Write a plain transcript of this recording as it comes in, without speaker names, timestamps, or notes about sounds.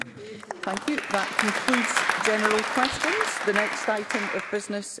Thank you. That concludes general questions. The next item of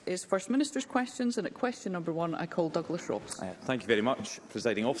business is First Minister's questions, and at question number 1, I call Douglas Ross. Thank you very much,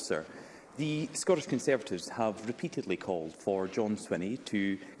 Presiding Officer. The Scottish Conservatives have repeatedly called for John Swinney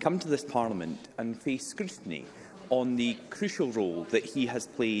to come to this Parliament and face scrutiny on the crucial role that he has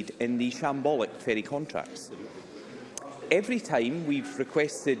played in the shambolic ferry contracts. Every time we've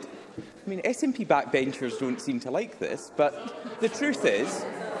requested, SNP backbenchers don't seem to like this, but the truth is,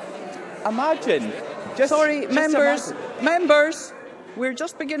 imagine. Members, we're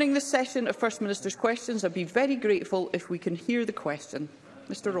just beginning the session of First Minister's questions. I'd be very grateful if we can hear the question.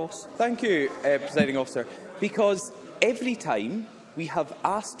 Mr Ross. Thank you, Presiding Officer. Because every time we have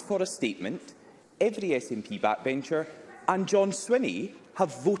asked for a statement, every SNP backbencher and John Swinney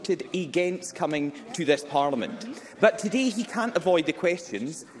have voted against coming to this Parliament. But today he can't avoid the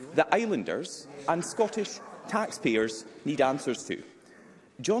questions that Islanders and Scottish taxpayers need answers to.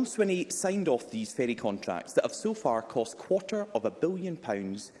 John Swinney signed off these ferry contracts that have so far cost £250 million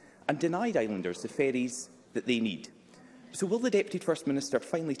and denied Islanders the ferries that they need. So will the Deputy First Minister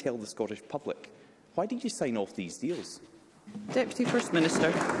finally tell the Scottish public, why did you sign off these deals? Deputy First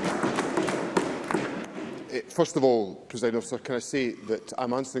Minister. First of all, Presiding Officer, can I say that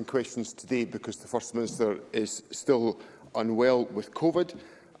I'm answering questions today because the First Minister is still unwell with COVID,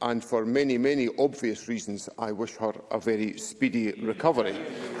 and for many, many obvious reasons, I wish her a very speedy recovery.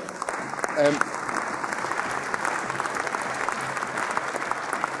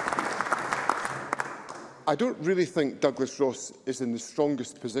 I don't really think Douglas Ross is in the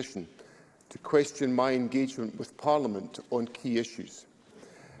strongest position to question my engagement with Parliament on key issues,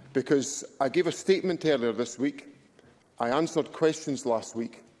 because I gave a statement earlier this week, I answered questions last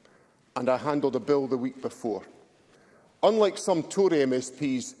week, and I handled a bill the week before. Unlike some Tory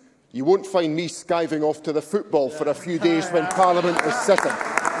MSPs, you won't find me skiving off to the football for a few days when Parliament is sitting.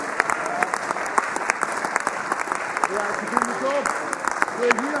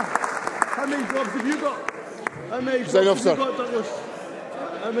 How many jobs have you got? How many jobs have you got, Douglas?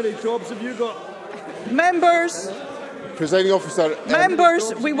 How many jobs have you got? Members. Presiding Officer.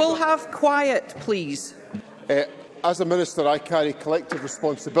 Members, we will have quiet, please. As a Minister, I carry collective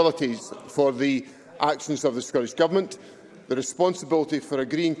responsibilities for the actions of the Scottish Government. The responsibility for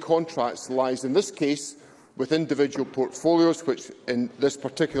agreeing contracts lies in this case with individual portfolios, which in this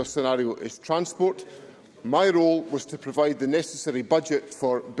particular scenario is transport. My role was to provide the necessary budget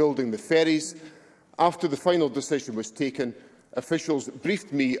for building the ferries. After the final decision was taken, officials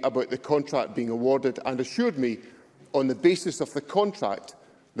briefed me about the contract being awarded and assured me, on the basis of the contract,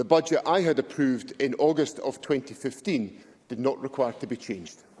 the budget I had approved in August of 2015 did not require to be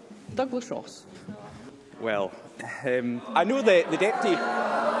changed. Douglas Ross. Well, I know the Deputy.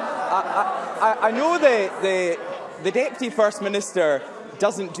 I know the Deputy First Minister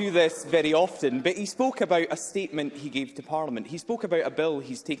doesn't do this very often, but he spoke about a statement he gave to Parliament. He spoke about a bill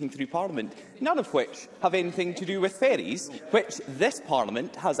he's taking through Parliament, none of which have anything to do with ferries, which this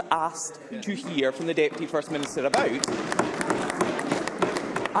Parliament has asked to hear from the Deputy First Minister about.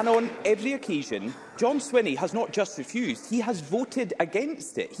 And on every occasion, John Swinney has not just refused, he has voted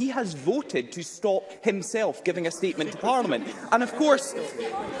against it. He has voted to stop himself giving a statement to Parliament. And of course,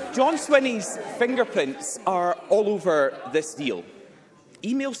 John Swinney's fingerprints are all over this deal.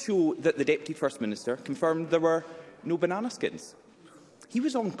 Emails show that the Deputy First Minister confirmed there were no banana skins. He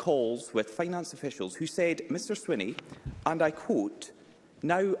was on calls with finance officials who said Mr Swinney, and I quote,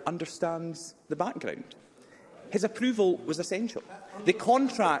 now understands the background. His approval was essential. The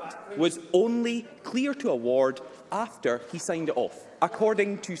contract was only clear to award after he signed it off,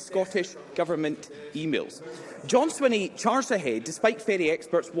 according to Scottish Government emails. John Swinney charged ahead despite ferry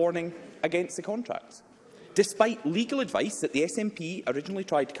experts warning against the contracts. Despite legal advice that the SNP originally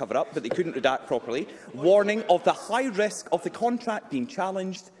tried to cover up but they couldn't redact properly, warning of the high risk of the contract being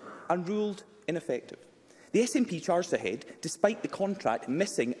challenged and ruled ineffective. The SNP charged ahead despite the contract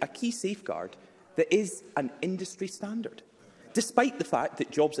missing a key safeguard that is an industry standard. Despite the fact that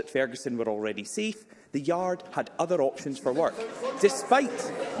jobs at Ferguson were already safe, the Yard had other options for work.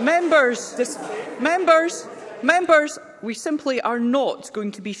 Members, we simply are not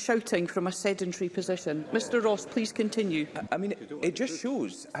going to be shouting from a sedentary position. Mr Ross, please continue. It just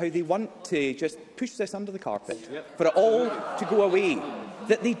shows how they want to just push this under the carpet, for it all to go away,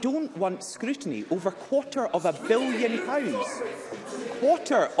 that they don't want scrutiny over £250 million.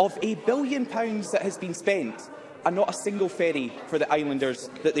 £250 million that has been spent, and not a single ferry for the islanders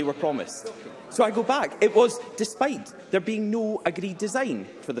that they were promised. So I go back. It was despite there being no agreed design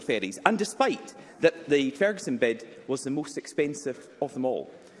for the ferries, and despite that the Ferguson bid was the most expensive of them all.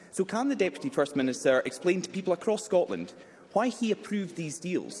 So can the Deputy First Minister explain to people across Scotland why he approved these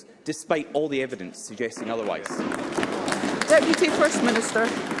deals, despite all the evidence suggesting otherwise. Deputy First Minister.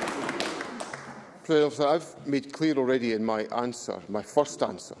 President Officer, I've made clear already in my answer, my first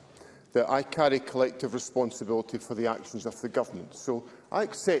answer, that I carry collective responsibility for the actions of the government. So I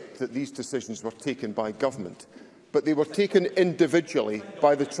accept that these decisions were taken by government, but they were taken individually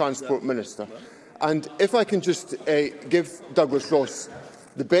by the Transport Minister. And if I can just give Douglas Ross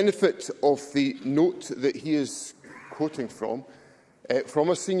the benefit of the note that he is quoting from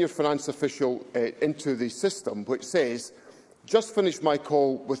a senior finance official into the system, which says, "Just finished my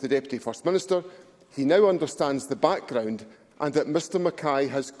call with the Deputy First Minister. He now understands the background and that Mr Mackay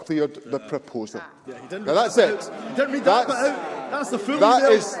has cleared the proposal." Now that's it. That's the full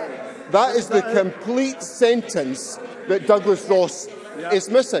that is the complete sentence that Douglas Ross is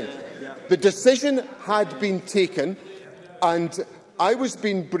missing. The decision had been taken, and I was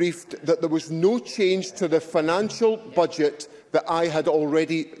being briefed that there was no change to the financial budget that I had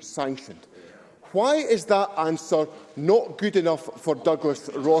already sanctioned. Why is that answer not good enough for Douglas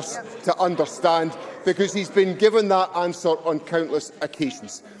Ross to understand? Because he's been given that answer on countless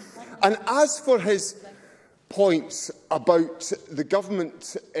occasions. And as for his points about the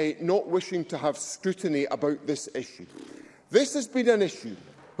government not wishing to have scrutiny about this issue, this has been an issue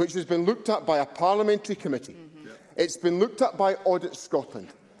which has been looked at by a parliamentary committee. It's been looked at by Audit Scotland.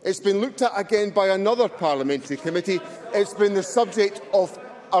 It's been looked at again by another parliamentary committee. It's been the subject of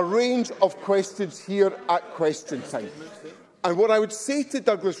a range of questions here at question time. And what I would say to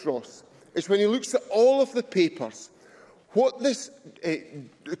Douglas Ross is, when he looks at all of the papers, what this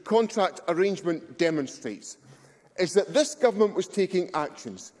contract arrangement demonstrates is that this government was taking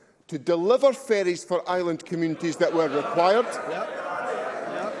actions to deliver ferries for island communities that were required,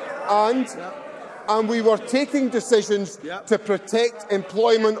 and we were taking decisions to protect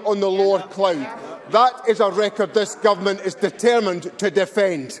employment on the Lower Clyde. That is a record this government is determined to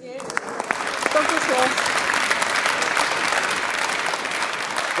defend.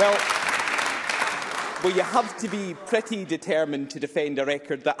 Well, you have to be pretty determined to defend a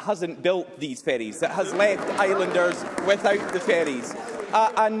record that hasn't built these ferries, that has left islanders without the ferries.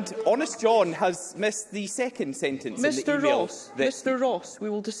 And Honest John has missed the second sentence in the email. Mr Ross, we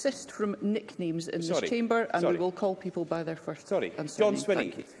will desist from nicknames in this chamber, and we will call people by their first and John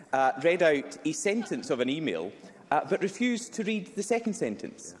Swinney read out a sentence of an email, but refused to read the second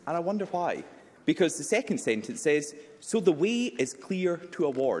sentence. And I wonder why. Because the second sentence says, "So the way is clear to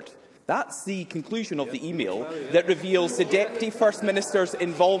award." That's the conclusion of the email that reveals the Deputy First Minister's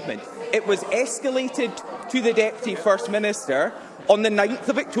involvement. It was escalated to the Deputy First Minister on the 9th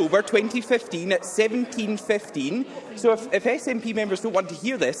of October 2015 at 17:15. So if SNP members don't want to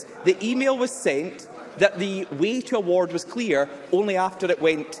hear this, the email was sent that the way to award was clear only after it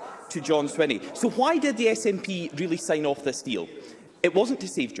went to John Swinney. So why did the SNP really sign off this deal? It wasn't to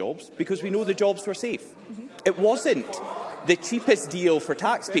save jobs, because we know the jobs were safe. It wasn't the cheapest deal for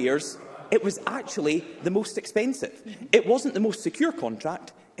taxpayers. It was actually the most expensive. It wasn't the most secure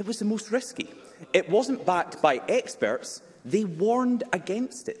contract. It was the most risky. It wasn't backed by experts. They warned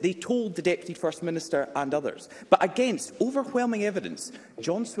against it. They told the Deputy First Minister and others. But against overwhelming evidence,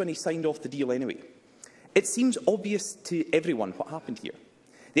 John Swinney signed off the deal anyway. It seems obvious to everyone what happened here.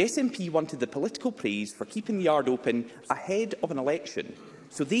 The SNP wanted the political praise for keeping the yard open ahead of an election,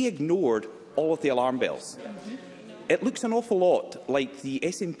 so they ignored all of the alarm bells. It looks an awful lot like the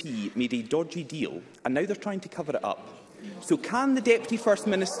SNP made a dodgy deal, and now they're trying to cover it up. So can the Deputy First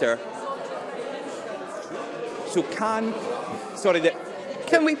Minister...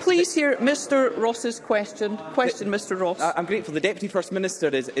 Can we please hear Mr Ross's question? Mr Ross. I'm grateful. The Deputy First Minister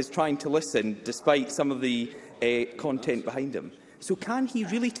is trying to listen, despite some of the content behind him. So can he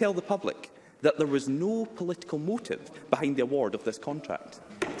really tell the public that there was no political motive behind the award of this contract?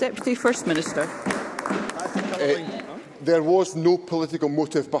 Deputy First Minister. There was no political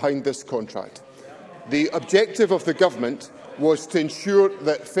motive behind this contract. The objective of the government was to ensure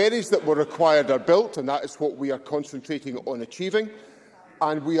that ferries that were required are built, and that is what we are concentrating on achieving.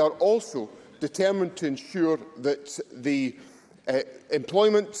 And we are also determined to ensure that the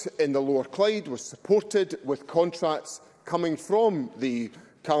employment in the Lower Clyde was supported with contracts coming from the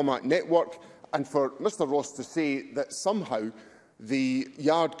CalMac network. And for Mr Ross to say that somehow the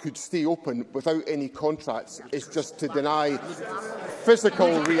yard could stay open without any contracts is just to deny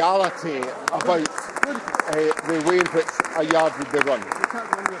physical reality about the way in which a yard would be run.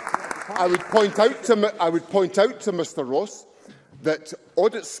 I would point out to Mr Ross that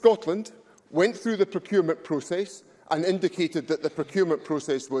Audit Scotland went through the procurement process and indicated that the procurement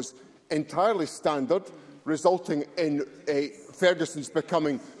process was entirely standard, resulting in Ferguson's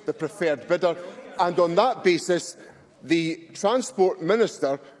becoming the preferred bidder. And on that basis, the Transport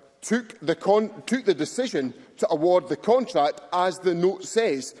Minister took the decision to award the contract, as the note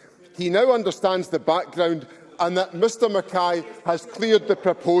says. He now understands the background and that Mr Mackay has cleared the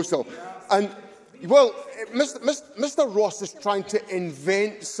proposal. And, well, Mr Ross is trying to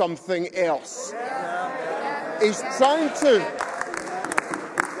invent something else. He's trying to...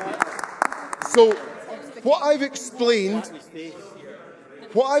 So, what I've explained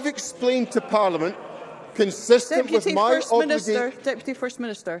to Parliament, consistent with my obligation... Deputy First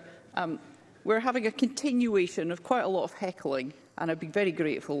Minister, we're having a continuation of quite a lot of heckling, and I'd be very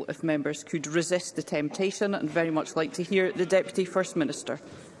grateful if members could resist the temptation, and very much like to hear the Deputy First Minister.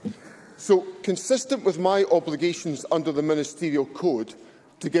 So, consistent with my obligations under the Ministerial Code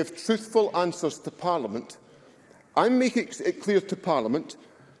to give truthful answers to Parliament, I'm making it clear to Parliament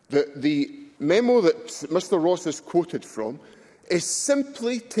that the memo that Mr Ross has quoted from is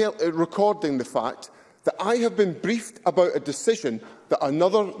simply recording the fact that I have been briefed about a decision that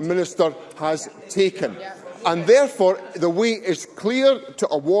another minister has taken. And therefore, the way is clear to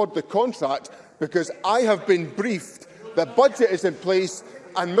award the contract, because I have been briefed, the budget is in place,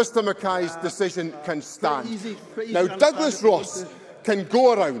 and Mr Mackay's decision can stand. Now, Douglas Ross can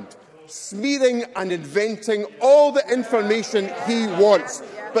go around smearing and inventing all the information he wants,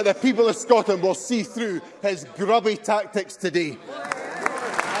 but the people of Scotland will see through his grubby tactics today.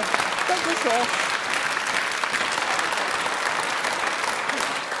 Douglas Ross.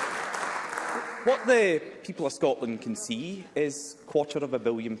 What the people of Scotland can see is £250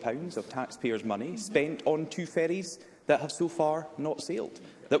 million of taxpayers' money spent on 2 ferries that have so far not sailed,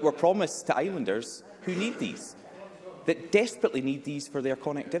 that were promised to islanders who need these, that desperately need these for their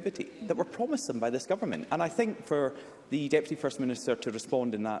connectivity, that were promised them by this government. And I think for the Deputy First Minister to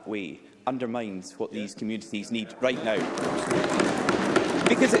respond in that way undermines what these communities need right now.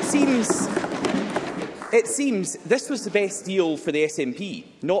 Because it seems this was the best deal for the SNP,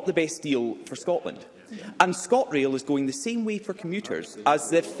 not the best deal for Scotland. And ScotRail is going the same way for commuters as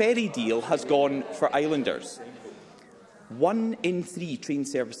the ferry deal has gone for islanders. 1 in 3 train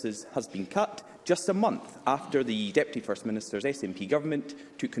services has been cut just a month after the Deputy First Minister's SNP government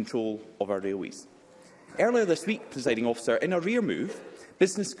took control of our railways. Earlier this week, Presiding Officer, in a rare move,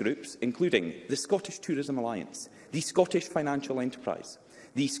 business groups, including the Scottish Tourism Alliance, the Scottish Financial Enterprise,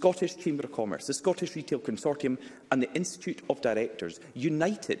 the Scottish Chamber of Commerce, the Scottish Retail Consortium and the Institute of Directors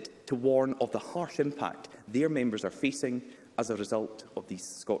united to warn of the harsh impact their members are facing as a result of these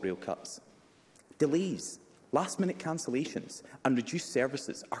ScotRail cuts. Delays, last-minute cancellations and reduced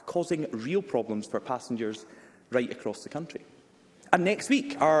services are causing real problems for passengers right across the country. And next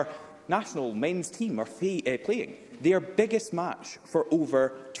week, our national men's team are playing their biggest match for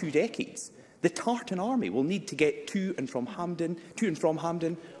over 2 decades. The Tartan Army will need to get to and from Hampden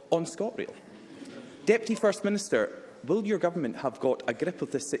on ScotRail. Deputy First Minister, will your government have got a grip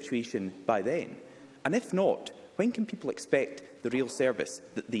of this situation by then? And if not, when can people expect the rail service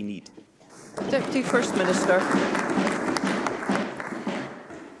that they need? Deputy First Minister.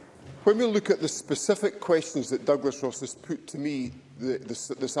 When we look at the specific questions that Douglas Ross has put to me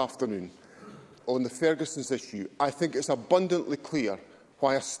this afternoon on the Ferguson's issue, I think it's abundantly clear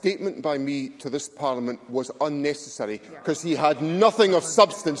why a statement by me to this Parliament was unnecessary, because he had nothing of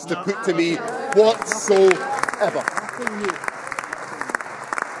substance to put to me whatsoever.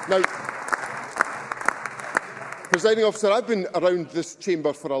 Now, Presiding Officer, I've been around this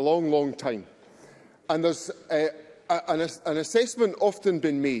chamber for a long, long time, and there's an assessment often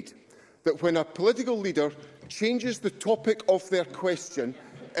been made that when a political leader changes the topic of their question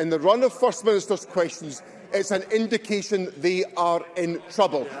in the run of First Minister's questions, it's an indication they are in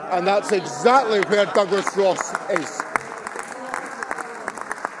trouble. And that's exactly where Douglas Ross is.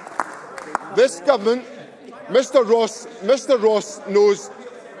 This government, Mr Ross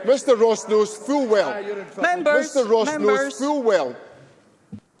knows full well. Mr Ross knows full well.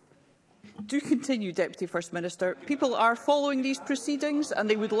 Do continue, Deputy First Minister. People are following these proceedings and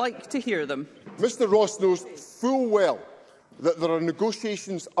they would like to hear them. Mr Ross knows full well that there are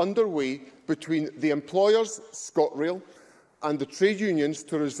negotiations underway between the employers, ScotRail, and the trade unions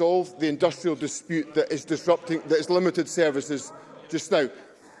to resolve the industrial dispute that is limited services just now.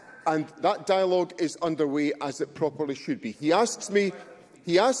 And that dialogue is underway as it properly should be. He asks me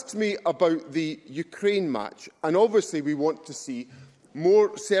about the Ukraine match, and obviously we want to see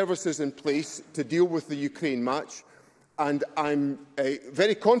more services in place to deal with the Ukraine match, and I'm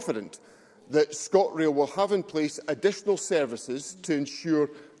very confident that ScotRail will have in place additional services to ensure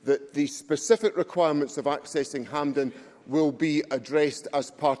that the specific requirements of accessing Hampden will be addressed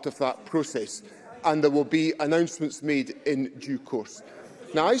as part of that process, and there will be announcements made in due course.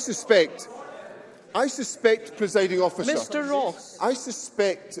 Now, I suspect I suspect, Presiding Officer, Mr Ross. I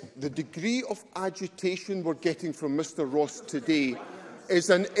suspect the degree of agitation we're getting from Mr Ross today is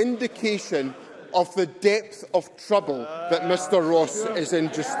an indication of the depth of trouble that Mr Ross is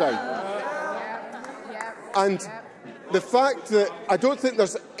in just now. And the fact that I don't think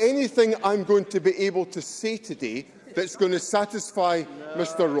there's anything I'm going to be able to say today that's going to satisfy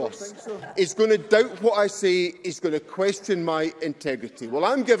Mr Ross. He's going to doubt what I say. He's going to question my integrity. Well,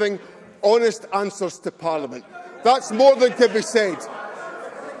 I'm giving honest answers to Parliament. That's more than can be said.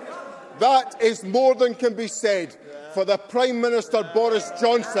 That is more than can be said for the Prime Minister Boris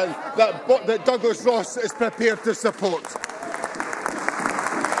Johnson that Douglas Ross is prepared to support.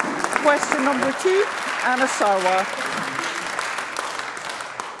 Question number 2, Anna Sarwar.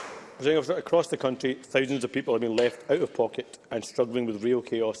 Across the country, thousands of people have been left out of pocket and struggling with real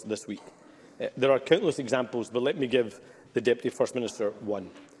chaos this week. There are countless examples, but let me give the Deputy First Minister one.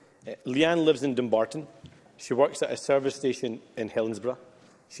 Leanne lives in Dumbarton. She works at a service station in Helensburgh.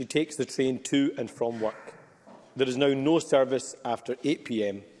 She takes the train to and from work. There is now no service after 8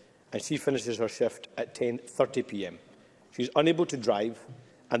 p.m. and she finishes her shift at 10:30 p.m. She is unable to drive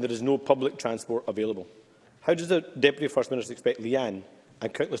and there is no public transport available. How does the Deputy First Minister expect Leanne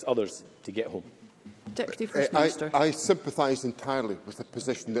and countless others to get home? Deputy First Minister. I sympathise entirely with the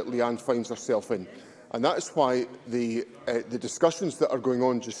position that Leanne finds herself in, and that is why the discussions that are going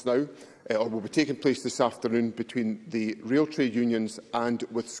on just now, or will be taking place this afternoon between the rail trade unions and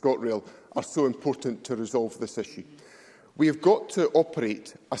with ScotRail, are so important to resolve this issue. We have got to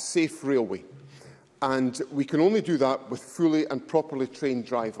operate a safe railway, and we can only do that with fully and properly trained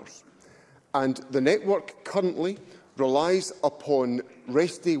drivers. And the network currently relies upon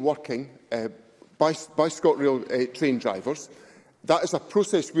rest day working by ScotRail trained drivers. That is a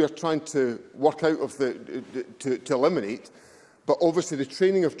process we are trying to work out of to eliminate. But obviously the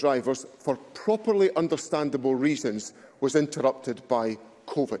training of drivers, for properly understandable reasons, was interrupted by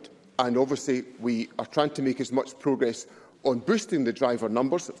COVID. And obviously we are trying to make as much progress on boosting the driver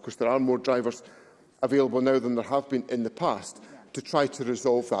numbers. Of course, there are more drivers available now than there have been in the past to try to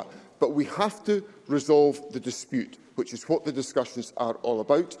resolve that. But we have to resolve the dispute, which is what the discussions are all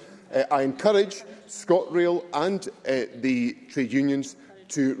about. I encourage ScotRail and the trade unions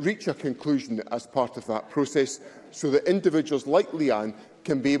to reach a conclusion as part of that process, so that individuals like Leanne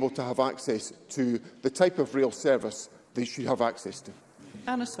can be able to have access to the type of rail service they should have access to.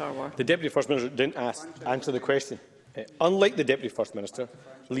 Anna Sarwar. The Deputy First Minister didn't answer the question. Unlike the Deputy First Minister,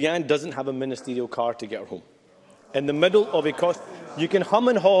 Leanne doesn't have a ministerial car to get her home. In the middle of a cost, you can hum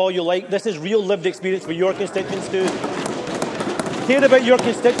and haw all you like. This is real lived experience for your constituents too. Care about your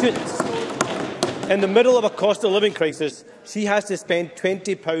constituents. In the middle of a cost of living crisis, she has to spend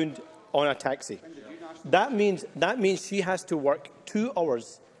 £20 on a taxi. That means she has to work 2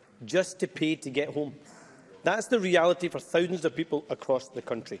 hours just to pay to get home. That's the reality for thousands of people across the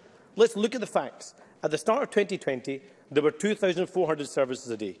country. Let's look at the facts. At the start of 2020, there were 2,400 services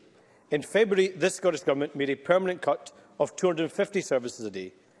a day. In February, this Scottish Government made a permanent cut of 250 services a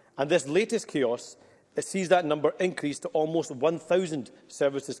day. And this latest chaos sees that number increase to almost 1,000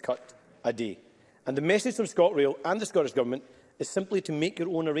 services cut a day. And the message from ScotRail and the Scottish Government is simply to make your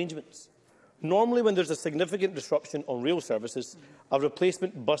own arrangements. Normally, when there is a significant disruption on rail services, a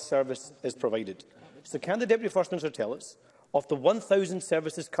replacement bus service is provided. So can the Deputy First Minister tell us, of the 1,000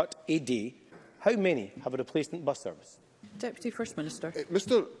 services cut a day, how many have a replacement bus service? Deputy First Minister.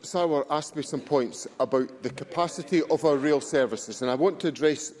 Mr Sarwar asked me some points about the capacity of our rail services, and I want to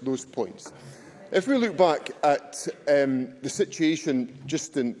address those points. If we look back at the situation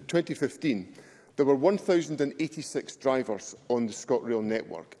just in 2015, there were 1,086 drivers on the ScotRail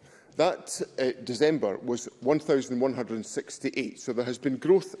network. That December was 1,168, so there has been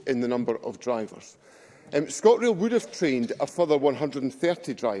growth in the number of drivers. ScotRail would have trained a further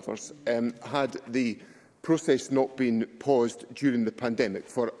 130 drivers had the process not been paused during the pandemic,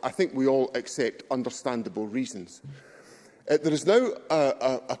 for I think we all accept understandable reasons. There is now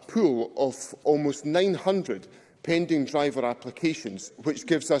a pool of almost 900 pending driver applications, which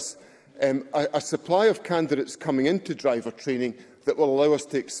gives us a supply of candidates coming into driver training that will allow us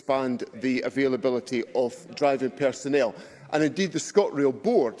to expand the availability of driving personnel. And indeed, the ScotRail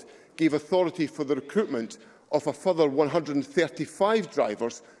board gave authority for the recruitment of a further 135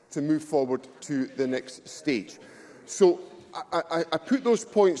 drivers to move forward to the next stage. So I put those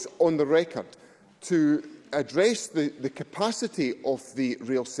points on the record to address the capacity of the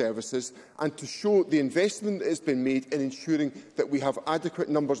rail services and to show the investment that has been made in ensuring that we have adequate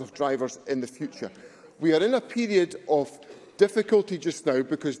numbers of drivers in the future. We are in a period of difficulty just now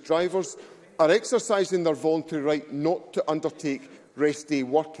because drivers are exercising their voluntary right not to undertake rest day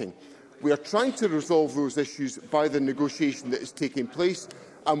working. We are trying to resolve those issues by the negotiation that is taking place,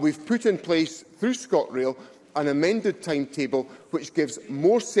 and we've put in place, through ScotRail, an amended timetable which gives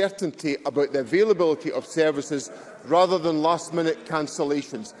more certainty about the availability of services rather than last-minute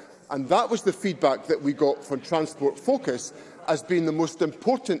cancellations. And that was the feedback that we got from Transport Focus as being the most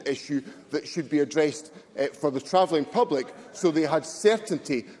important issue that should be addressed for the travelling public, so they had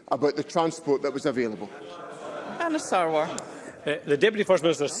certainty about the transport that was available. Anna Sarwar. The Deputy First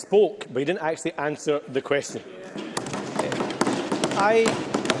Minister spoke, but he didn't actually answer the question. I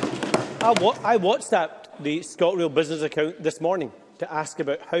WhatsApped the ScotRail business account this morning to ask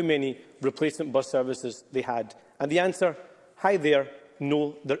about how many replacement bus services they had. And the answer, hi there,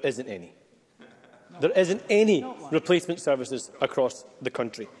 no, there isn't any. There isn't any replacement services across the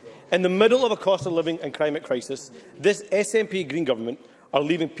country. In the middle of a cost of living and climate crisis, this SNP Green Government are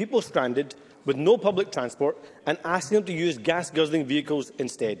leaving people stranded with no public transport and asking them to use gas-guzzling vehicles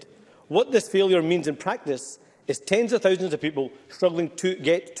instead. What this failure means in practice is tens of thousands of people struggling to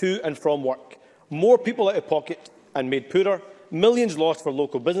get to and from work, more people out of pocket and made poorer, millions lost for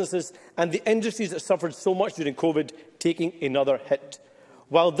local businesses, and the industries that suffered so much during COVID taking another hit.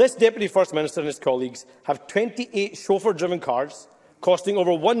 While this Deputy First Minister and his colleagues have 28 chauffeur-driven cars, costing over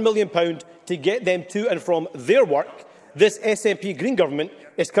 £1 million to get them to and from their work, this SNP Green Government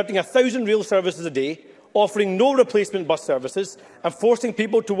is cutting 1,000 rail services a day, offering no replacement bus services and forcing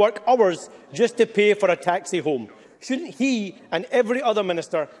people to work hours just to pay for a taxi home. Shouldn't he and every other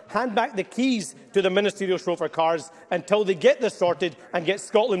minister hand back the keys to the ministerial chauffeur cars until they get this sorted and get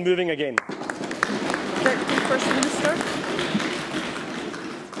Scotland moving again? Deputy First Minister.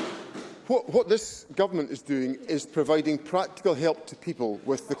 What this government is doing is providing practical help to people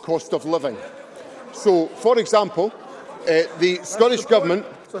with the cost of living. So, for example, the Scottish Government...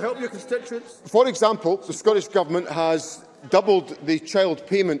 So help your constituents. For example, the Scottish Government has doubled the child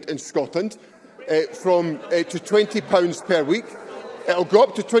payment in Scotland from to £20 per week. It will go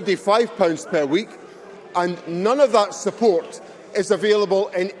up to £25 per week, and none of that support is available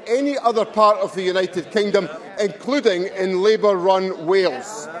in any other part of the United Kingdom, including in Labour-run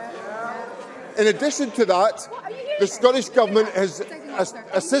Wales. In addition to that, the Scottish Government has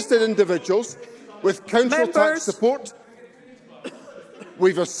assisted individuals with council tax support.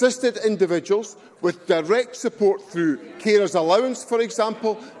 We've assisted individuals with direct support through carers allowance, for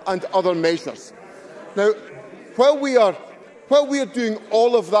example, and other measures. Now, while we are doing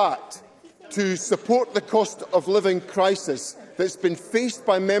all of that to support the cost of living crisis that's been faced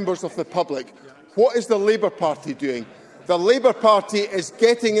by members of the public, what is the Labour Party doing? The Labour Party is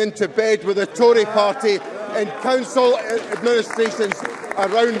getting into bed with the Tory Party in council administrations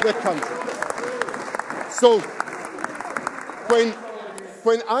around the country. So,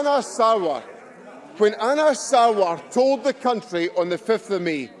 when Anna Sarwar told the country on the 5th of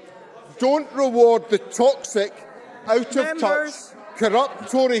May, don't reward the toxic, out-of-touch,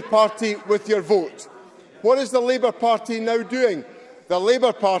 corrupt Tory Party with your vote, what is the Labour Party now doing? The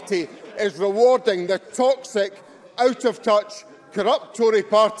Labour Party is rewarding the toxic, out-of-touch, corrupt Tory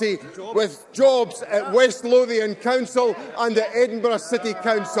Party with jobs at West Lothian Council and at Edinburgh City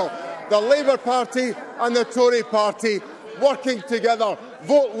Council. The Labour Party and the Tory Party working together.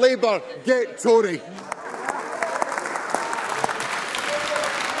 Vote Labour, get Tory.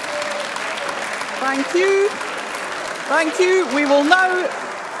 Thank you. Thank you. We will now...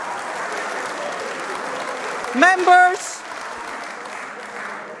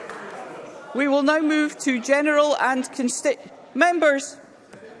 We will now move to general and Members,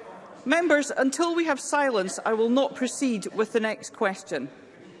 until we have silence, I will not proceed with the next question.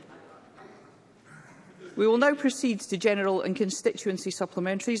 We will now proceed to general and constituency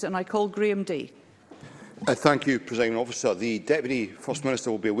supplementaries, and I call Graham Day. Thank you, Presiding Officer. The Deputy First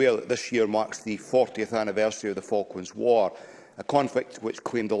Minister will be aware that this year marks the 40th anniversary of the Falklands War, a conflict which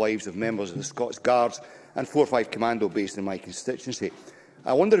claimed the lives of members of the Scots Guards and 4 or 5 Commando based in my constituency.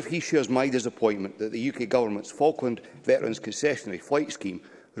 I wonder if he shares my disappointment that the UK Government's Falkland Veterans Concessionary Flight Scheme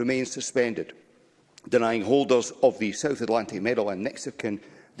remains suspended, denying holders of the South Atlantic Medal and next of kin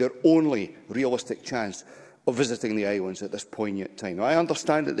their only realistic chance of visiting the islands at this poignant time. Now, I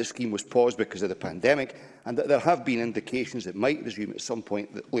understand that the scheme was paused because of the pandemic and that there have been indications it might resume at some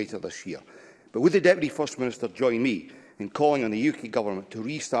point later this year. But would the Deputy First Minister join me in calling on the UK Government to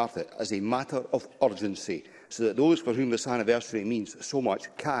restart it as a matter of urgency, so that those for whom this anniversary means so much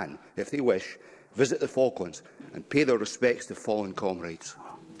can, if they wish, visit the Falklands and pay their respects to fallen comrades?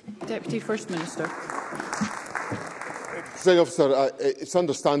 Deputy First Minister. Presiding Officer, it's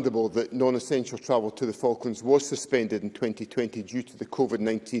understandable that non-essential travel to the Falklands was suspended in 2020 due to the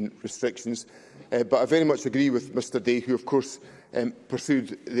COVID-19 restrictions, but I very much agree with Mr Day, who of course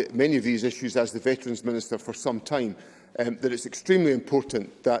pursued many of these issues as the Veterans Minister for some time, that it's extremely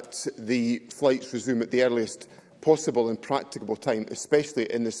important that the flights resume at the earliest possible and practicable time,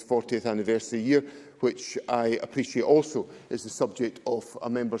 especially in this 40th anniversary year, which I appreciate also is the subject of a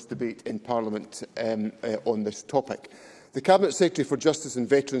members' debate in Parliament on this topic. The Cabinet Secretary for Justice and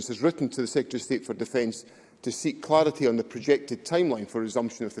Veterans has written to the Secretary of State for Defence to seek clarity on the projected timeline for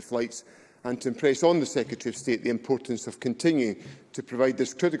resumption of the flights and to impress on the Secretary of State the importance of continuing to provide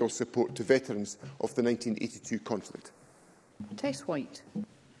this critical support to veterans of the 1982 conflict. Tess White.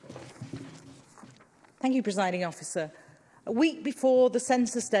 Thank you, Presiding Officer. A week before the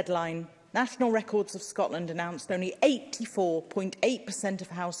census deadline, National Records of Scotland announced only 84.8% of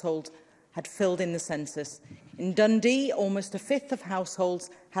households had filled in the census. In Dundee, almost a fifth of households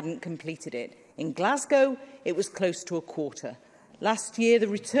hadn't completed it. In Glasgow, it was close to a quarter. Last year, the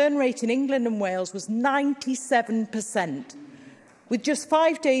return rate in England and Wales was 97%. With just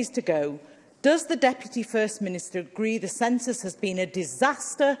 5 days to go, does the Deputy First Minister agree the census has been a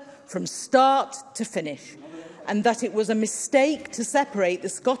disaster from start to finish and that it was a mistake to separate the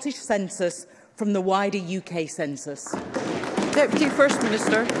Scottish census from the wider UK census? Deputy First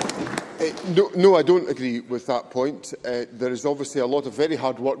Minister. No, I don't agree with that point. There is obviously a lot of very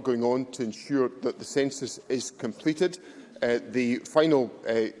hard work going on to ensure that the census is completed. The final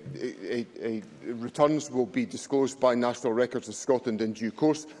returns will be disclosed by National Records of Scotland in due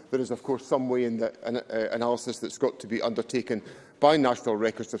course. There is, of course, some way in the analysis that's got to be undertaken by National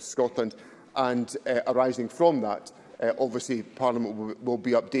Records of Scotland, and arising from that, obviously Parliament will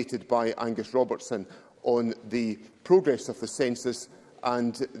be updated by Angus Robertson on the progress of the census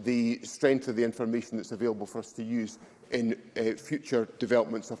and the strength of the information that's available for us to use in future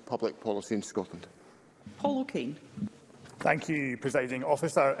developments of public policy in Scotland. Paul O'Kane. Thank you, Presiding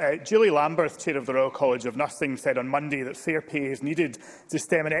Officer. Julie Lamberth, Chair of the Royal College of Nursing, said on Monday that fair pay is needed to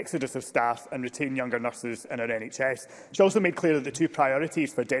stem an exodus of staff and retain younger nurses in our NHS. She also made clear that the two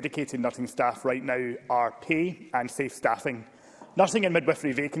priorities for dedicated nursing staff right now are pay and safe staffing. Nursing and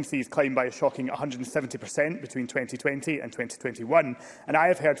midwifery vacancies climbed by a shocking 170% between 2020 and 2021, and I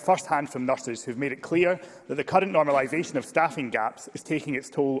have heard first-hand from nurses who have made it clear that the current normalisation of staffing gaps is taking its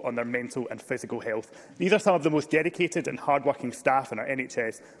toll on their mental and physical health. These are some of the most dedicated and hard-working staff in our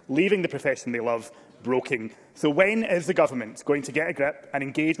NHS, leaving the profession they love broken. So when is the Government going to get a grip and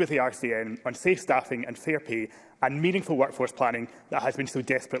engage with the RCN on safe staffing and fair pay and meaningful workforce planning that has been so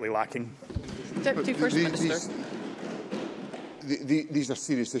desperately lacking? Deputy First Minister. These are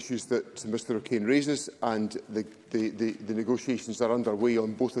serious issues that Mr O'Kane raises, and the negotiations are underway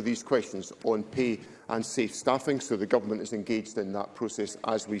on both of these questions, on pay and safe staffing, so the Government is engaged in that process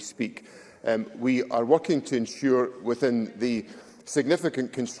as we speak. We are working to ensure, within the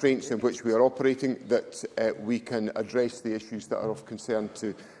significant constraints in which we are operating, that we can address the issues that are of concern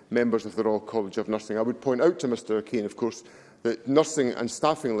to members of the Royal College of Nursing. I would point out to Mr O'Kane, of course, that nursing and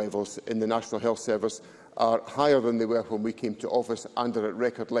staffing levels in the National Health Service are higher than they were when we came to office and are at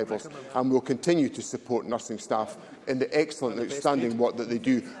record levels, and will continue to support nursing staff in the excellent and outstanding work that they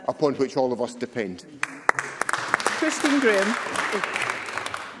do, upon which all of us depend. Christine Graham.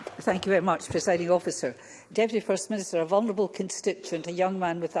 Thank you very much, Presiding Officer. Deputy First Minister, a vulnerable constituent, a young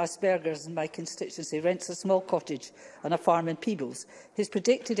man with Asperger's in my constituency, rents a small cottage on a farm in Peebles. His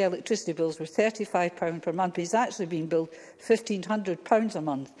predicted electricity bills were £35 per month, but he's actually being billed £1,500 a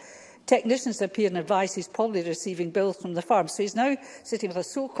month. Technicians appear and advise he's probably receiving bills from the farm, so he's now sitting with a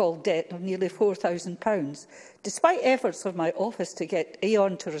so-called debt of nearly £4,000. Despite efforts of my office to get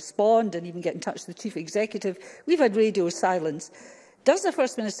Aon to respond and even get in touch with the Chief Executive, we've had radio silence. Does the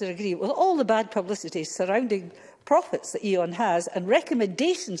First Minister agree with all the bad publicity surrounding profits that Aon has and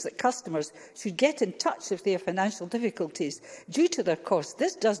recommendations that customers should get in touch if they have financial difficulties due to their costs?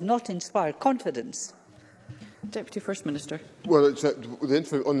 This does not inspire confidence. Deputy First Minister. Well, it's,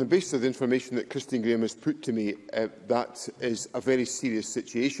 on the basis of the information that Christine Graham has put to me, that is a very serious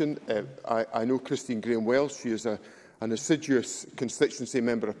situation. I know Christine Graham well. She is an assiduous constituency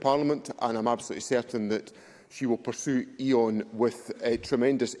member of Parliament, and I'm absolutely certain that she will pursue Aon with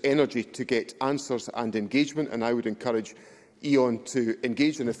tremendous energy to get answers and engagement, and I would encourage Aon to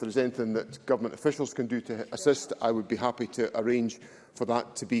engage, and if there is anything that government officials can do to assist, I would be happy to arrange for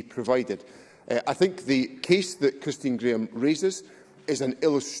that to be provided. I think the case that Christine Graham raises is an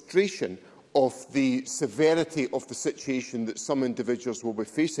illustration of the severity of the situation that some individuals will be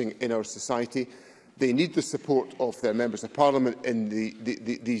facing in our society. They need the support of their members of Parliament in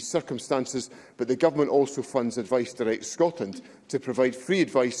these circumstances, but the Government also funds Advice Direct Scotland to provide free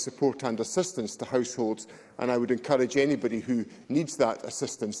advice, support and assistance to households, and I would encourage anybody who needs that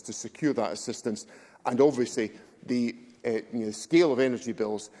assistance to secure that assistance. And obviously, the the scale of energy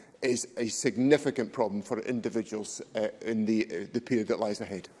bills is a significant problem for individuals in the period that lies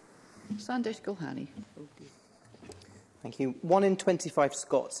ahead. Sandesh Gulhani. Thank you. 1 in 25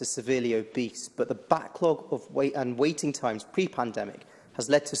 Scots is severely obese, but the backlog of waiting times pre-pandemic has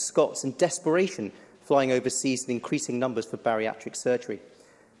led to Scots in desperation flying overseas in increasing numbers for bariatric surgery,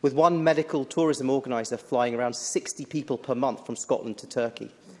 with one medical tourism organiser flying around 60 people per month from Scotland to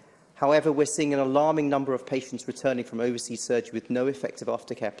Turkey. However, we're seeing an alarming number of patients returning from overseas surgery with no effective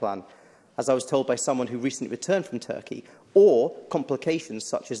aftercare plan, as I was told by someone who recently returned from Turkey, or complications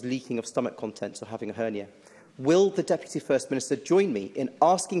such as leaking of stomach contents or having a hernia. Will the Deputy First Minister join me in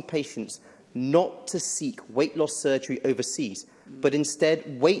asking patients not to seek weight loss surgery overseas, but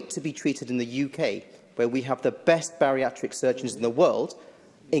instead wait to be treated in the UK, where we have the best bariatric surgeons in the world,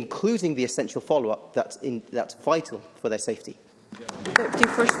 including the essential follow-up that's vital for their safety? Deputy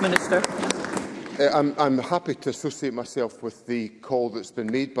First Minister. I'm happy to associate myself with the call that's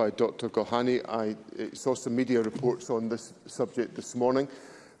been made by Dr Gulhani. I saw some media reports on this subject this morning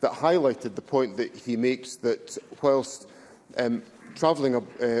that highlighted the point that he makes, that whilst travelling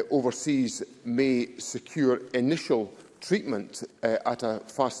overseas may secure initial treatment at a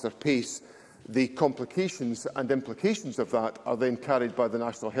faster pace, the complications and implications of that are then carried by the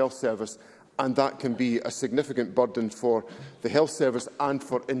National Health Service, and that can be a significant burden for the health service and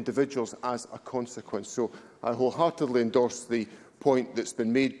for individuals as a consequence. So I wholeheartedly endorse the point that's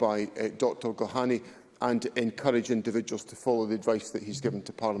been made by Dr Gulhani and encourage individuals to follow the advice that he's given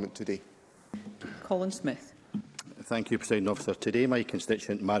to Parliament today. Colin Smith. Thank you, Presiding Officer. Today, my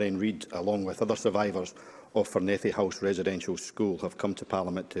constituent Marion Reid, along with other survivors of Fernethy House Residential School, have come to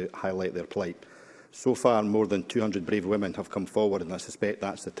Parliament to highlight their plight. So far, more than 200 brave women have come forward, and I suspect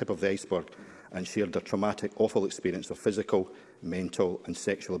that's the tip of the iceberg, and shared their traumatic, awful experience of physical, mental and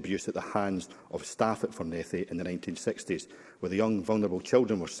sexual abuse at the hands of staff at Fernethy in the 1960s, where the young, vulnerable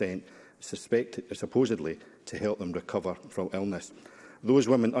children were sent, supposedly, to help them recover from illness. Those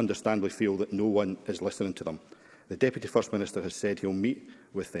women understandably feel that no one is listening to them. The Deputy First Minister has said he'll meet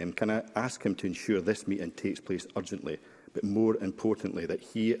with them. Can I ask him to ensure this meeting takes place urgently, but more importantly, that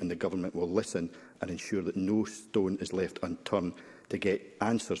he and the Government will listen and ensure that no stone is left unturned to get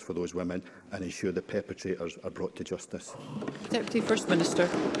answers for those women and ensure the perpetrators are brought to justice? Deputy First Minister.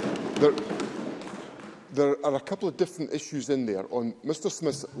 There are a couple of different issues in there. On Mr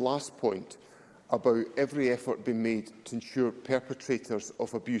Smith's last point about every effort being made to ensure perpetrators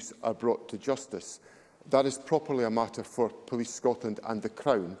of abuse are brought to justice, that is properly a matter for Police Scotland and the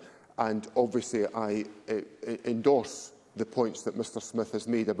Crown, and obviously I endorse the points that Mr Smith has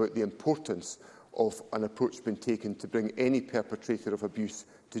made about the importance of an approach being taken to bring any perpetrator of abuse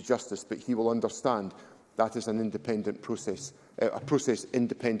to justice, but he will understand that is an independent process, a process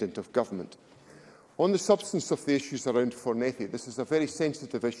independent of government. On the substance of the issues around Fernethy, this is a very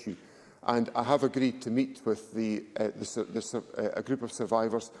sensitive issue, and I have agreed to meet with a group of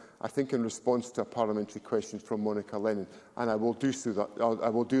survivors, I think in response to a parliamentary question from Monica Lennon, and I will do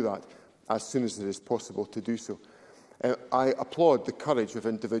that as soon as it is possible to do so. I applaud the courage of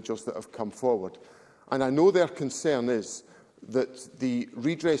individuals that have come forward, and I know their concern is that the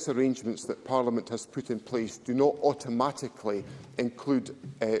redress arrangements that Parliament has put in place do not automatically include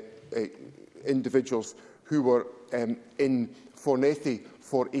individuals who were in Fernethy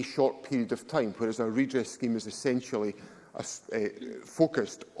for a short period of time, whereas our redress scheme is essentially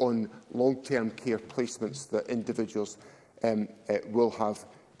focused on long-term care placements that individuals will have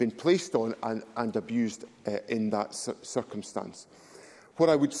been placed on and abused in that circumstance. What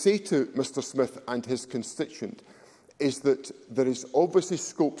I would say to Mr Smith and his constituent is that there is obviously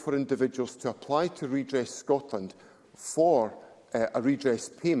scope for individuals to apply to Redress Scotland for a redress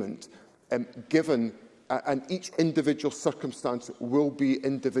payment, given and each individual circumstance will be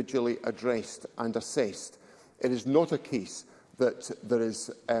individually addressed and assessed. It is not a case that there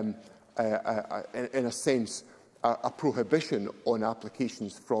is, in a sense, a prohibition on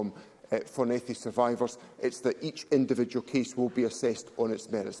applications from Fernethy survivors. It's that each individual case will be assessed on its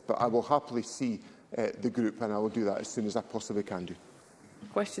merits. But I will happily see the group, and I will do that as soon as I possibly can do.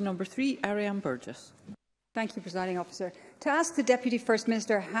 Question number 3, Ariane Burgess. Thank you, Presiding Officer. To ask the Deputy First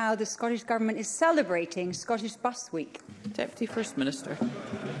Minister how the Scottish Government is celebrating Scottish Bus Week. Deputy First Minister.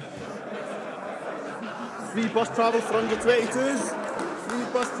 Free bus travel for under 22s. Free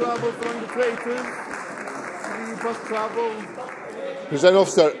bus travel for under 22s. Free bus travel. Presiding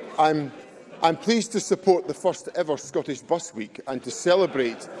Officer, I'm pleased to support the first ever Scottish Bus Week and to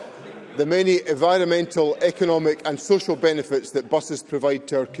celebrate the many environmental, economic and social benefits that buses provide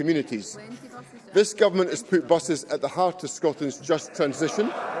to our communities. This Government has put buses at the heart of Scotland's just transition.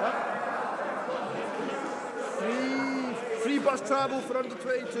 travel for under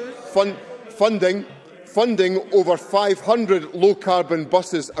 22s. Funding over 500 low-carbon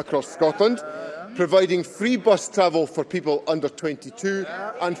buses across Scotland, providing free bus travel for people under 22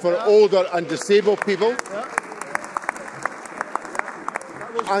 and for older and disabled people,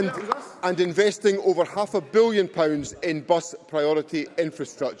 and investing over £500 million in bus priority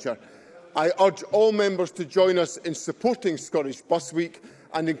infrastructure. I urge all members to join us in supporting Scottish Bus Week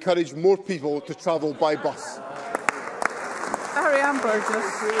and encourage more people to travel by bus. Ariane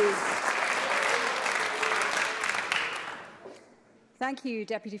Burgess. Thank you,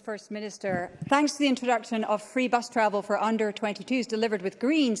 Deputy First Minister. Thanks to the introduction of free bus travel for under 22s delivered with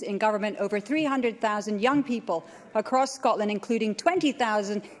Greens in government, over 300,000 young people across Scotland, including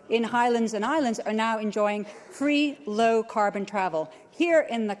 20,000 in Highlands and Islands, are now enjoying free low-carbon travel. Here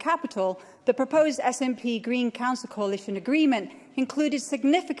in the capital, the proposed SNP Green Council Coalition agreement included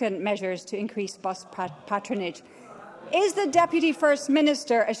significant measures to increase bus patronage. Is the Deputy First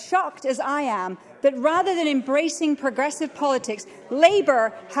Minister as shocked as I am that rather than embracing progressive politics,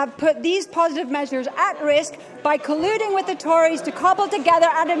 Labour have put these positive measures at risk by colluding with the Tories to cobble together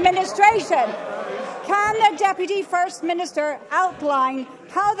an administration? Can the Deputy First Minister outline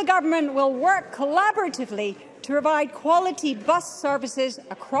how the government will work collaboratively to provide quality bus services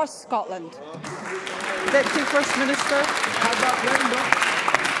across Scotland? Deputy First Minister.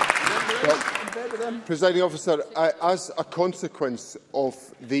 Presiding Officer, as a consequence of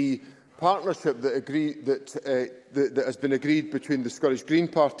the partnership that has been agreed between the Scottish Green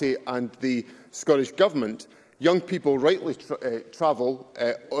Party and the Scottish Government, young people rightly travel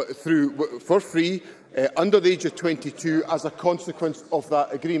for free under the age of 22 as a consequence of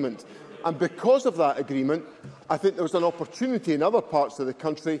that agreement. And because of that agreement, I think there was an opportunity in other parts of the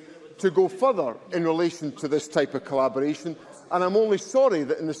country to go further in relation to this type of collaboration. And I'm only sorry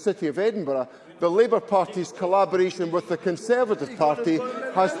that in the City of Edinburgh, the Labour Party's collaboration with the Conservative Party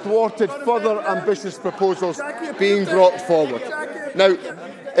has thwarted further ambitious proposals being brought forward. Now,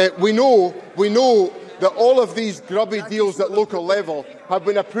 we know that all of these grubby deals at local level have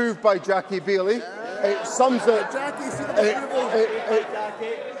been approved by Jackie Baillie.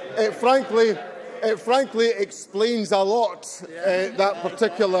 It frankly explains a lot, that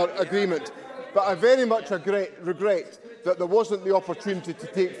particular agreement. But I very much regret that there wasn't the opportunity to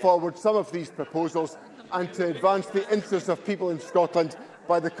take forward some of these proposals and to advance the interests of people in Scotland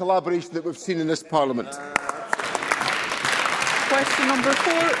by the collaboration that we've seen in this Parliament. Question number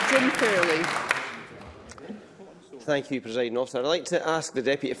 4, Jim Fairley. Thank you, Presiding Officer. I'd like to ask the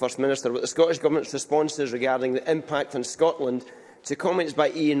Deputy First Minister what the Scottish Government's response is regarding the impact on Scotland to comments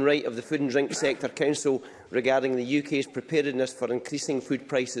by Ian Wright of the Food and Drink Sector Council regarding the UK's preparedness for increasing food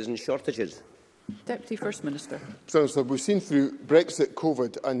prices and shortages. Deputy First Minister. So we've seen through Brexit,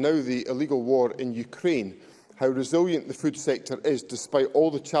 COVID and now the illegal war in Ukraine how resilient the food sector is despite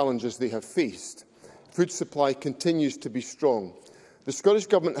all the challenges they have faced. Food supply continues to be strong. The Scottish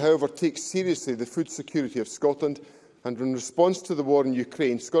Government, however, takes seriously the food security of Scotland, and in response to the war in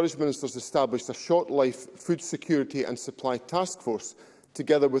Ukraine, Scottish ministers established a short-life food security and supply task force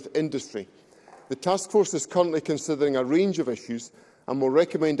together with industry. The task force is currently considering a range of issues and will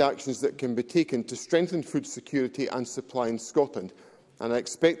recommend actions that can be taken to strengthen food security and supply in Scotland, and I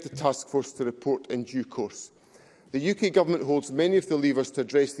expect the task force to report in due course. The UK Government holds many of the levers to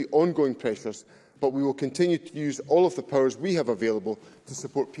address the ongoing pressures, but we will continue to use all of the powers we have available to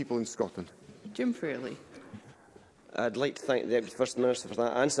support people in Scotland. Jim Fairley. I'd like to thank the Deputy First Minister for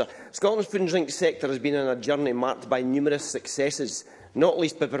that answer. Scotland's food and drink sector has been on a journey marked by numerous successes, not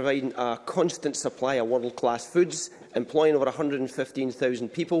least by providing a constant supply of world-class foods, employing over 115,000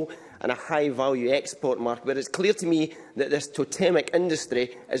 people and a high-value export market. But it's clear to me that this totemic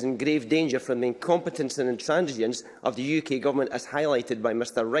industry is in grave danger from the incompetence and intransigence of the UK Government, as highlighted by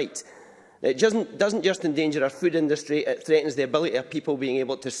Mr Wright. It doesn't just endanger our food industry, it threatens the ability of people being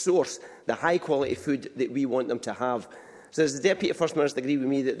able to source the high-quality food that we want them to have. So does the Deputy First Minister agree with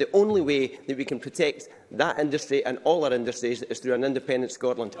me that the only way that we can protect that industry and all our industries is through an independent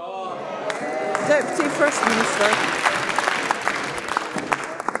Scotland? Deputy First Minister.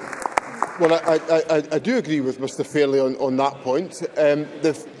 Well, I do agree with Mr Fairley on that point.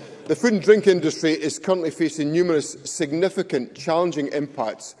 The food and drink industry is currently facing numerous significant challenging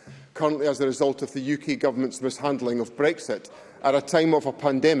impacts currently as a result of the UK Government's mishandling of Brexit at a time of a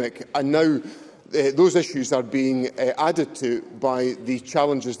pandemic, and now those issues are being added to by the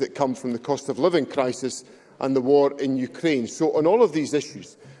challenges that come from the cost of living crisis and the war in Ukraine. So on all of these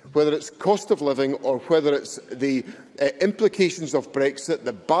issues, whether it's cost of living or whether it's the implications of Brexit,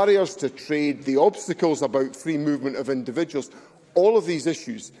 the barriers to trade, the obstacles about free movement of individuals, all of these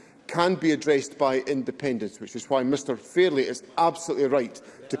issues can be addressed by independents, which is why Mr Fairley is absolutely right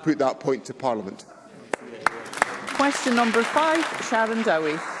to put that point to Parliament. Question number 5, Sharon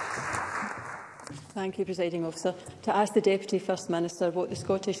Dowie. Thank you, Presiding Officer. To ask the Deputy First Minister what the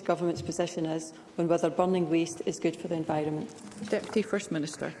Scottish Government's position is on whether burning waste is good for the environment. Deputy First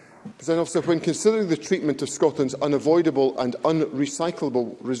Minister. Presiding Officer, when considering the treatment of Scotland's unavoidable and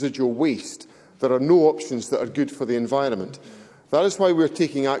unrecyclable residual waste, there are no options that are good for the environment. That is why we are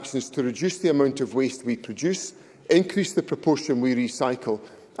taking actions to reduce the amount of waste we produce, increase the proportion we recycle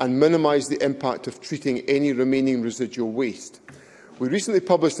and minimise the impact of treating any remaining residual waste. We recently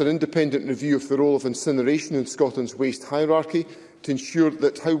published an independent review of the role of incineration in Scotland's waste hierarchy to ensure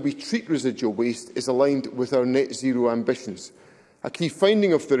that how we treat residual waste is aligned with our net zero ambitions. A key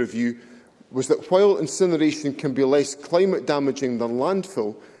finding of the review was that while incineration can be less climate damaging than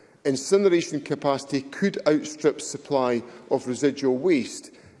landfill, incineration capacity could outstrip supply of residual waste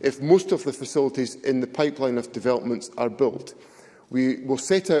if most of the facilities in the pipeline of developments are built. We will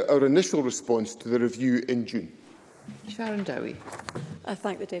set out our initial response to the review in June. Sharon Dowie. I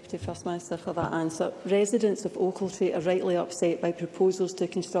thank the Deputy First Minister for that answer. Residents of Ochiltree are rightly upset by proposals to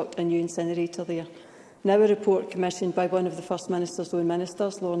construct a new incinerator there. Now a report commissioned by one of the First Minister's own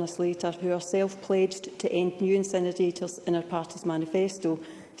ministers, Lorna Slater, who herself pledged to end new incinerators in her party's manifesto,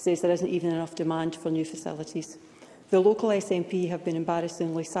 says there isn't even enough demand for new facilities. The local SNP have been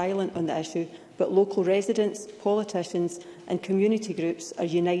embarrassingly silent on the issue, but local residents, politicians and community groups are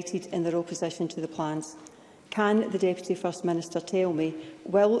united in their opposition to the plans. Can the Deputy First Minister tell me,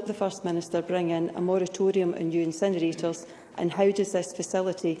 will the First Minister bring in a moratorium on new incinerators, and how does this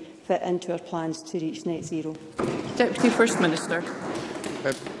facility fit into our plans to reach net zero? Deputy First Minister.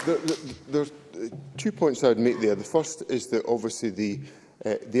 There are 2 points I would make there. The first is that obviously the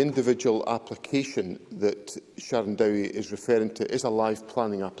individual application that Sharon Dowie is referring to is a live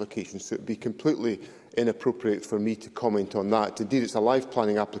planning application, so it would be completely inappropriate for me to comment on that. Indeed, it's a live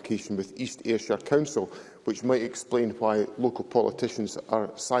planning application with East Ayrshire Council, which might explain why local politicians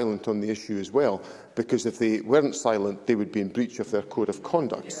are silent on the issue as well, because if they weren't silent, they would be in breach of their code of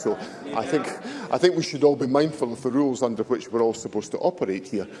conduct. So I think we should all be mindful of the rules under which we're all supposed to operate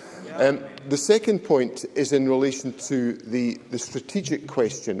here. The second point is in relation to the strategic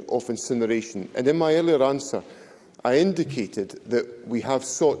question of incineration. And in my earlier answer, I indicated that we have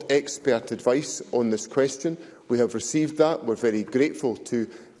sought expert advice on this question. We have received that. We're very grateful to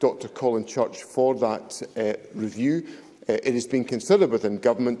Dr Colin Church for that review. It has been considered within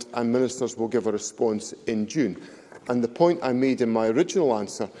Government and Ministers will give a response in June. And the point I made in my original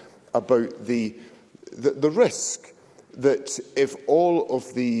answer about the risk that if all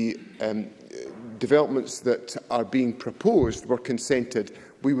of the developments that are being proposed were consented,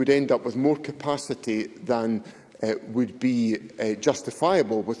 we would end up with more capacity than would be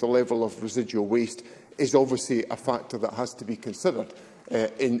justifiable with the level of residual waste is obviously a factor that has to be considered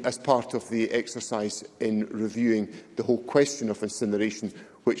as part of the exercise in reviewing the whole question of incineration,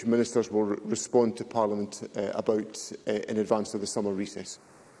 which ministers will respond to Parliament about in advance of the summer recess.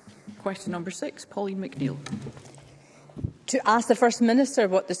 Question number 6, Pauline McNeill. To ask the First Minister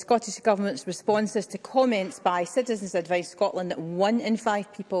what the Scottish Government's response is to comments by Citizens Advice Scotland that 1 in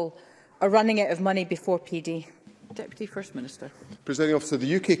 5 people are running out of money before PD. Deputy First Minister. Presiding Officer,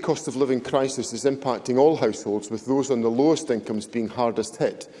 the UK cost of living crisis is impacting all households, with those on the lowest incomes being hardest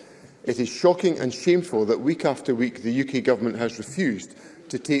hit. It is shocking and shameful that week after week the UK Government has refused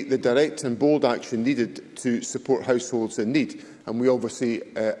to take the direct and bold action needed to support households in need, and we obviously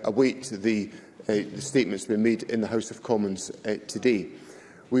await the statements being made in the House of Commons today.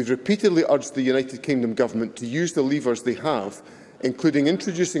 We have repeatedly urged the United Kingdom Government to use the levers they have, including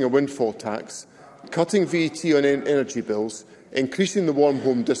introducing a windfall tax, cutting VAT on energy bills, increasing the warm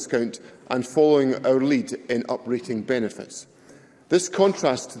home discount and following our lead in uprating benefits. This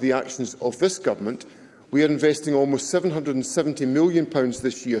contrasts to the actions of this Government. We are investing almost £770 million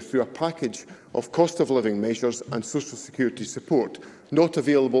this year through a package of cost of living measures and social security support, not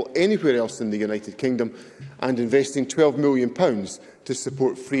available anywhere else in the United Kingdom, and investing £12 million to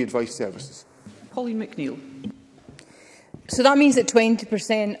support free advice services. Pauline McNeill. So that means that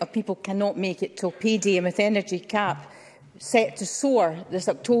 20% of people cannot make it till payday, and with the energy cap set to soar this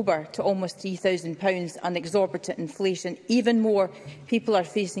October to almost £3,000 and exorbitant inflation, even more people are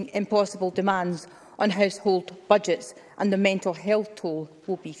facing impossible demands on household budgets, and the mental health toll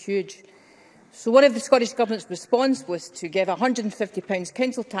will be huge. So one of the Scottish Government's response was to give a £150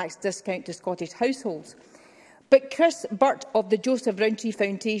 council tax discount to Scottish households. But Chris Burt of the Joseph Rowntree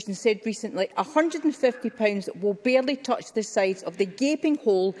Foundation said recently £150 will barely touch the size of the gaping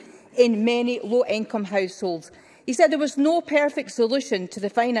hole in many low-income households. He said there was no perfect solution to the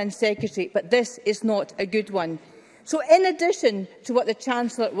Finance Secretary, but this is not a good one. So in addition to what the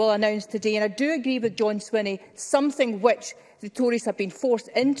Chancellor will announce today, and I do agree with John Swinney, something which the Tories have been forced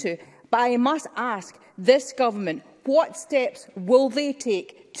into, but I must ask this Government, what steps will they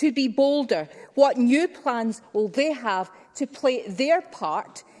take to be bolder? What new plans will they have to play their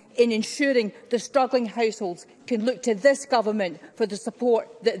part in ensuring the struggling households can look to this Government for the support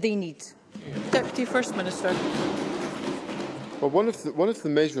that they need? Deputy First Minister. Well, one of the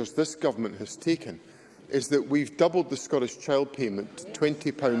measures this Government has taken is that we've doubled the Scottish Child Payment to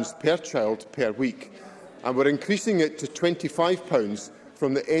 £20 per child per week, and we're increasing it to £25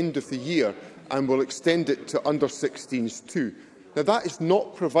 from the end of the year, and will extend it to under-16s too. Now, that is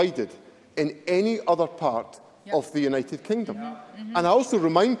not provided in any other part of the United Kingdom. And I also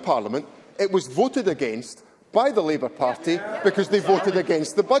remind Parliament it was voted against by the Labour Party because they voted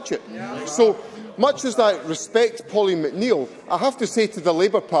against the budget. So, much as I respect Pauline McNeill, I have to say to the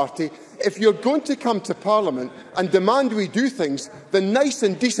Labour Party, if you're going to come to Parliament and demand we do things, the nice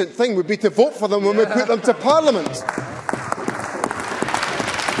and decent thing would be to vote for them when we put them to Parliament.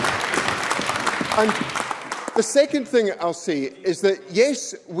 And the second thing I'll say is that,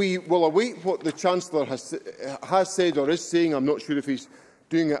 yes, we will await what the Chancellor has said or is saying. I'm not sure if he's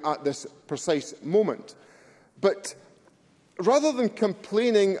doing it at this precise moment. But rather than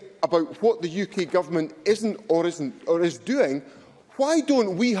complaining about what the UK Government isn't or is doing, why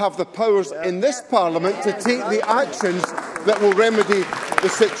don't we have the powers in this Parliament to take the actions that will remedy the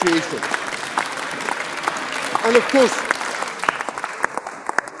situation? And of course,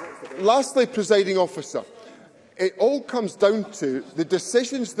 lastly, Presiding Officer, it all comes down to the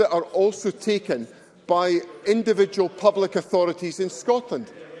decisions that are also taken by individual public authorities in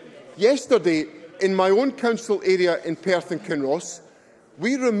Scotland. Yesterday, in my own council area in Perth and Kinross,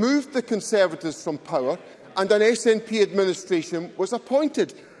 we removed the Conservatives from power and an SNP administration was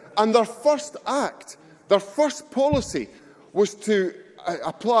appointed. And their first act, their first policy, was to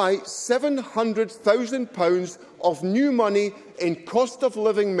apply £700,000 of new money in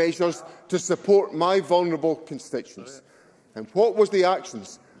cost-of-living measures to support my vulnerable constituents. And what was the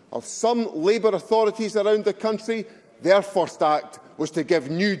actions of some Labour authorities around the country? Their first act was to give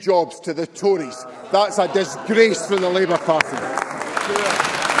new jobs to the Tories. That's a disgrace for the Labour Party.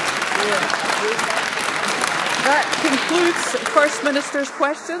 That concludes First Minister's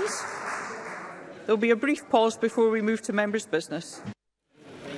questions. There will be a brief pause before we move to members' business.